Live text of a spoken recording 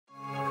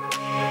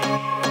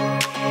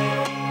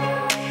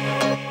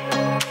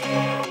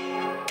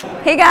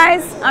Hey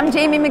guys, I'm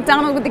Jamie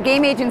McDonald with the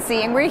Game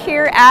Agency, and we're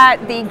here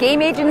at the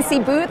Game Agency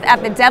booth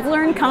at the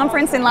DevLearn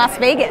conference in Las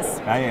Vegas.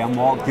 Hey, I'm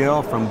Walter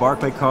Gill from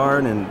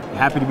Barclaycard, and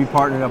happy to be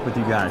partnered up with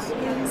you guys.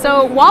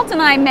 So Walt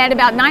and I met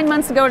about 9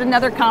 months ago at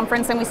another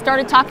conference, and we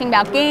started talking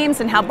about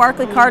games and how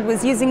Barclaycard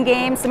was using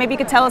games. So maybe you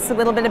could tell us a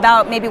little bit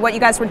about maybe what you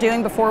guys were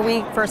doing before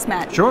we first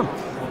met. Sure.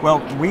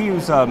 Well, we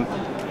use a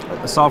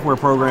software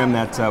program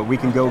that we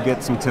can go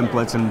get some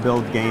templates and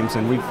build games,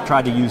 and we've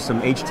tried to use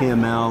some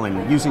HTML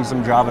and using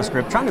some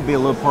JavaScript, trying to be a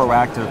little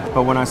proactive.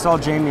 But when I saw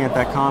Jamie at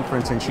that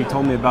conference and she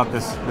told me about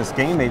this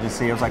game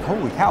agency, I was like,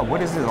 holy cow,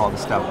 what is it, all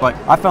this stuff? But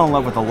I fell in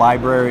love with the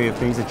library of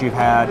things that you've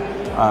had,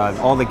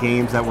 all the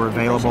games that were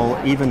available,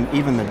 even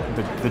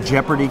the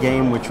Jeopardy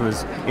game, which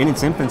was in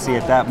its infancy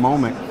at that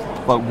moment.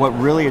 But what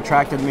really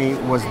attracted me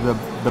was the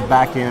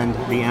back end,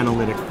 the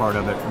analytic part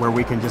of it, where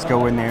we can just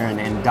go in there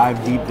and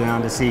dive deep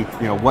down to see,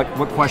 what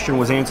question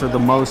was answered the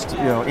most,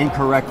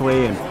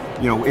 incorrectly, and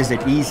is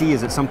it easy?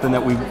 Is it something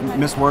that we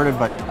misworded?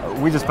 But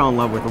we just fell in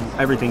love with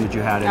everything that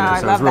you had in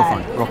there, so it was real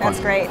fun. That's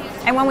great.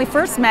 And when we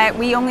first met,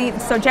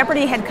 so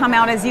Jeopardy had come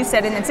out, as you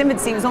said, in its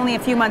infancy. It was only a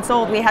few months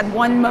old. We had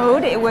one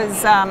mode. It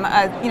was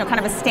kind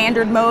of a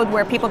standard mode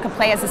where people could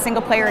play as a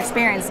single player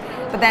experience.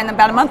 But then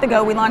about a month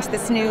ago, we launched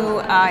this new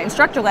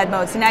instructor-led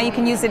mode. So now you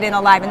can use it in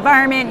a live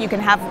environment. You can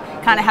have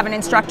an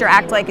instructor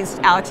act like it's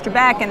Alex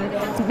Trebek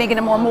and make it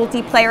a more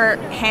multiplayer,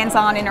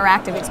 hands-on,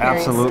 interactive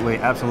experience. Absolutely,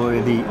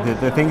 absolutely.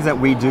 The things that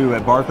we do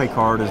at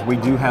Barclaycard is we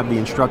do have the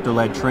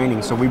instructor-led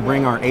training. So we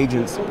bring our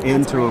agents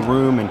into a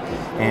room,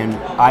 and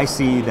I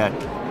see that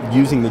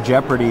using the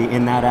Jeopardy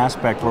in that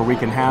aspect where we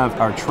can have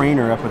our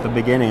trainer up at the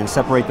beginning and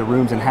separate the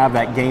rooms and have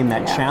that game,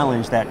 that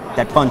challenge,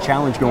 that fun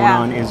challenge going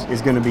on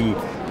is going to be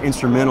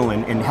instrumental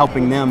in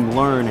helping them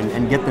learn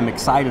and get them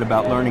excited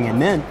about learning. And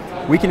then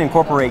we can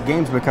incorporate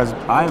games, because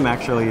I am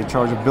actually in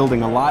charge of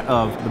building a lot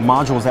of the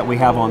modules that we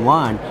have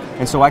online,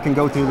 and so I can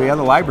go through the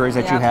other libraries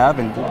that you have,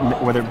 and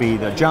whether it be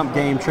the jump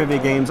game, trivia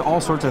games,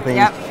 all sorts of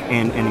things,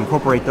 and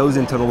incorporate those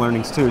into the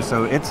learnings too.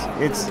 So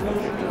sky's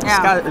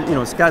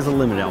the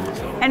limit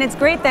almost. And it's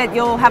great that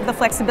you'll have the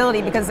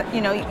flexibility, because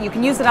you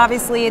can use it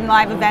obviously in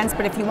live events,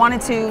 but if you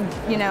wanted to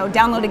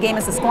download a game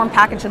as a SCORM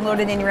package and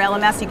load it in your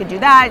LMS, you could do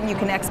that, and you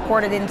can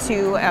export it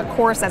into a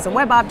course as a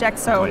web object,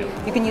 so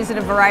you can use it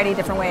a variety of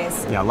different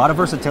ways. Yeah, a lot of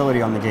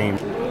versatility on the game.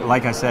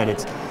 Like I said,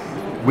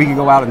 we can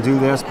go out and do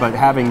this, but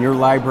having your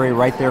library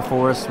right there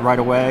for us right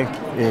away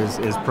is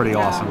pretty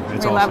awesome.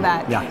 It's awesome. Love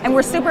that. Yeah. And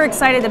we're super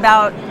excited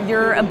about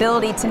your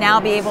ability to now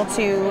be able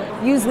to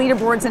use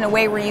leaderboards in a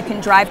way where you can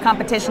drive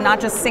competition,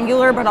 not just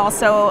singular, but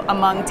also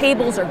among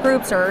tables or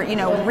groups or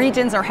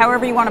regions, or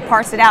however you want to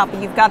parse it out.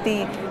 But you've got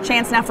the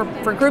chance now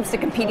for groups to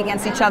compete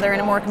against each other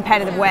in a more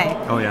competitive way.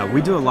 Oh yeah, we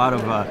do a lot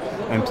of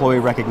employee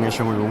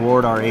recognition. We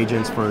reward our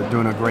agents for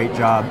doing a great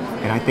job,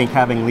 and I think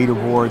having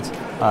leaderboards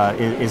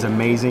is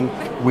amazing.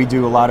 We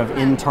do a lot of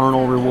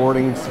internal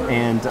rewardings,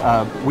 and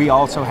we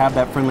also have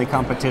that friendly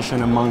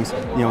competition amongst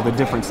the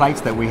different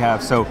sites that we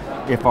have. So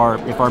if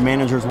our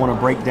managers want to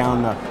break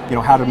down the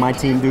how did my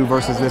team do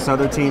versus this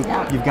other team,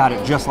 you've got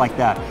it just like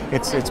that.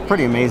 It's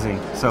pretty amazing.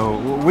 So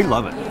we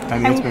love it. I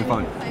mean, it's been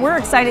fun. We're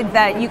excited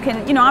that you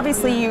can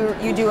obviously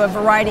you do a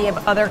variety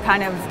of other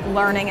kind of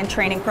learning and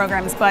training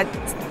programs, but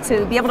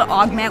to be able to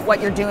augment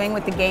what you're doing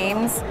with the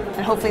games,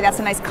 and hopefully that's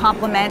a nice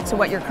complement to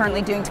what you're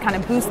currently doing to kind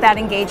of boost that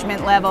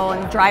engagement level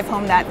and drive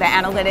home the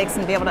analytics,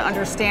 and be able to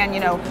understand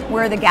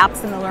where are the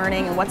gaps in the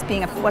learning and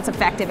what's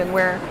effective, and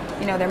where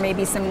there may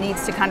be some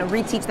needs to kind of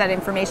reteach that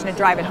information to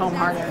drive it home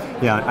harder.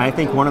 Yeah, I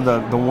think one of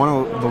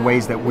the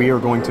ways that we are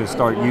going to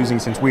start using,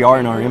 since we are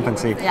in our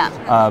infancy,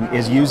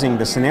 is using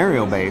the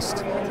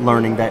scenario-based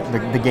learning,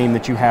 that the game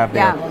that you have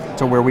there,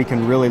 so where we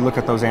can really look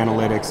at those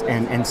analytics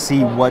and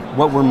see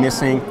what we're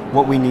missing,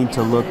 what we need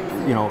to look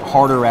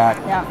harder at,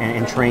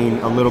 and train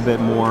a little bit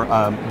more.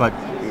 But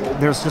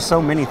there's just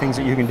so many things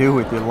that you can do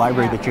with the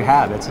library that you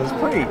have. It's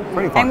pretty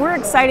fun. And we're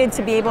excited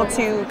to be able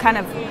to kind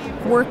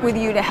of work with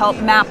you to help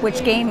map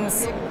which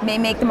games may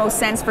make the most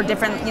sense for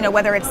different,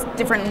 whether it's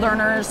different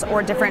learners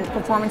or different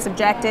performance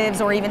objectives,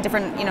 or even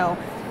different,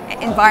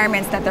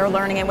 environments that they're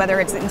learning in, whether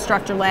it's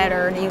instructor-led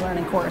or an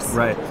e-learning course.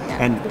 Right.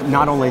 And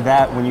not only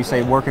that, when you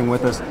say working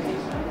with us,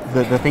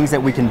 the things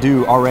that we can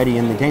do already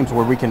in the games,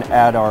 where we can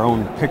add our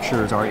own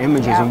pictures, our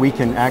images, and we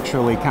can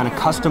actually kind of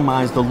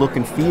customize the look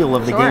and feel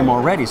of the game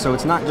already. So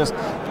it's not just,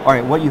 all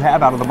right, what you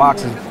have out of the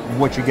box is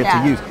what you get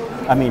to use.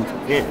 I mean,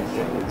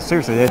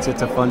 seriously, it's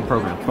a fun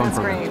program. That's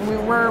great.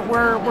 We're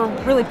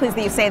really pleased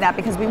that you say that,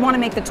 because we want to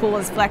make the tool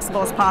as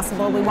flexible as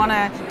possible. We want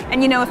to,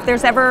 and if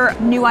there's ever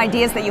new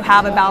ideas that you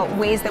have about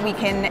ways that we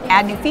can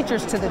add new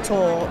features to the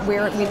tool,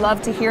 we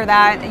love to hear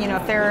that.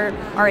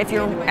 If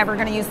you're ever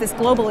going to use this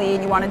globally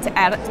and you wanted to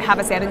have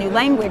us add a new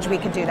language, we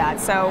could do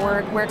that. So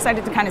we're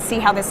excited to kind of see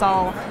how this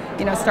all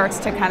starts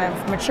to kind of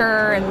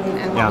mature and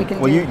what we can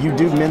do. Well, you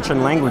do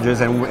mention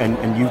languages,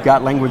 and you've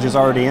got languages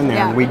already in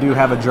there. And we do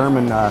have a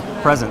German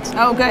presence.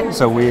 Oh, good.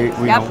 So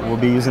we'll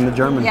be using the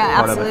German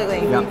part absolutely.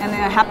 of it. Yep. And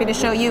happy to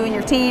show you and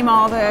your team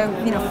all the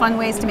fun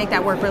ways to make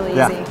that work really easy.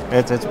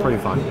 Yeah, it's pretty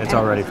fun. It's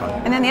already fun.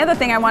 And then the other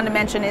thing I wanted to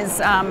mention is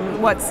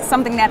what's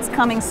something that's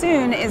coming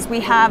soon is we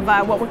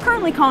have what we're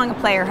currently calling a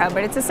player hub,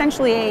 but it's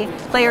essentially a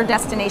player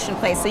destination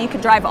place. So you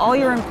could drive all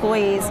your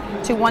employees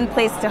to one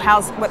place that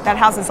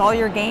houses all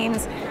your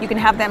games. You can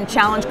have them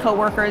challenge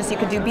coworkers. You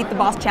could do beat the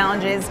boss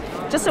challenges.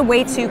 Just a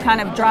way to kind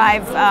of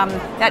drive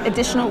that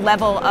additional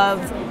level of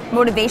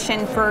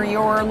motivation for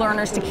your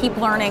learners to keep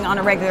learning on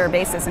a regular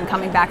basis and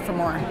coming back for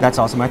more. That's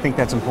awesome. I think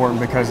that's important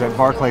because at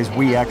Barclays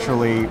we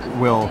actually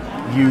will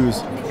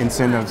use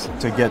incentives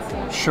to get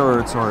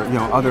shirts or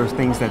other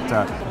things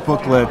that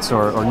booklets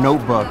or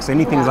notebooks,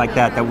 anything like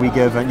that we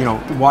give,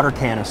 water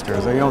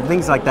canisters,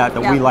 things like that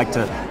we like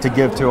to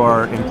give to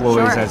our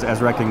employees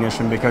as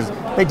recognition because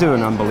they do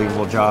an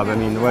unbelievable job. I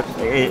mean,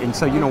 and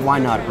so why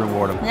not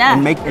reward them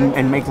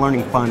and make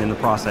learning fun in the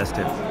process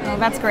too. Well,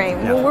 that's great.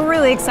 Yeah. Well, we're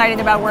really excited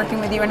about working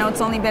with you. I know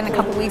it's only been a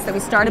couple weeks that we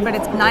started, but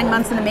it's 9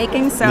 months in the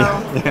making, so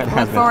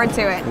look forward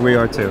to it. We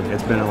are too.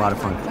 It's been a lot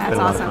of fun. That's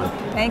awesome.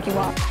 Thank you,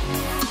 Walt.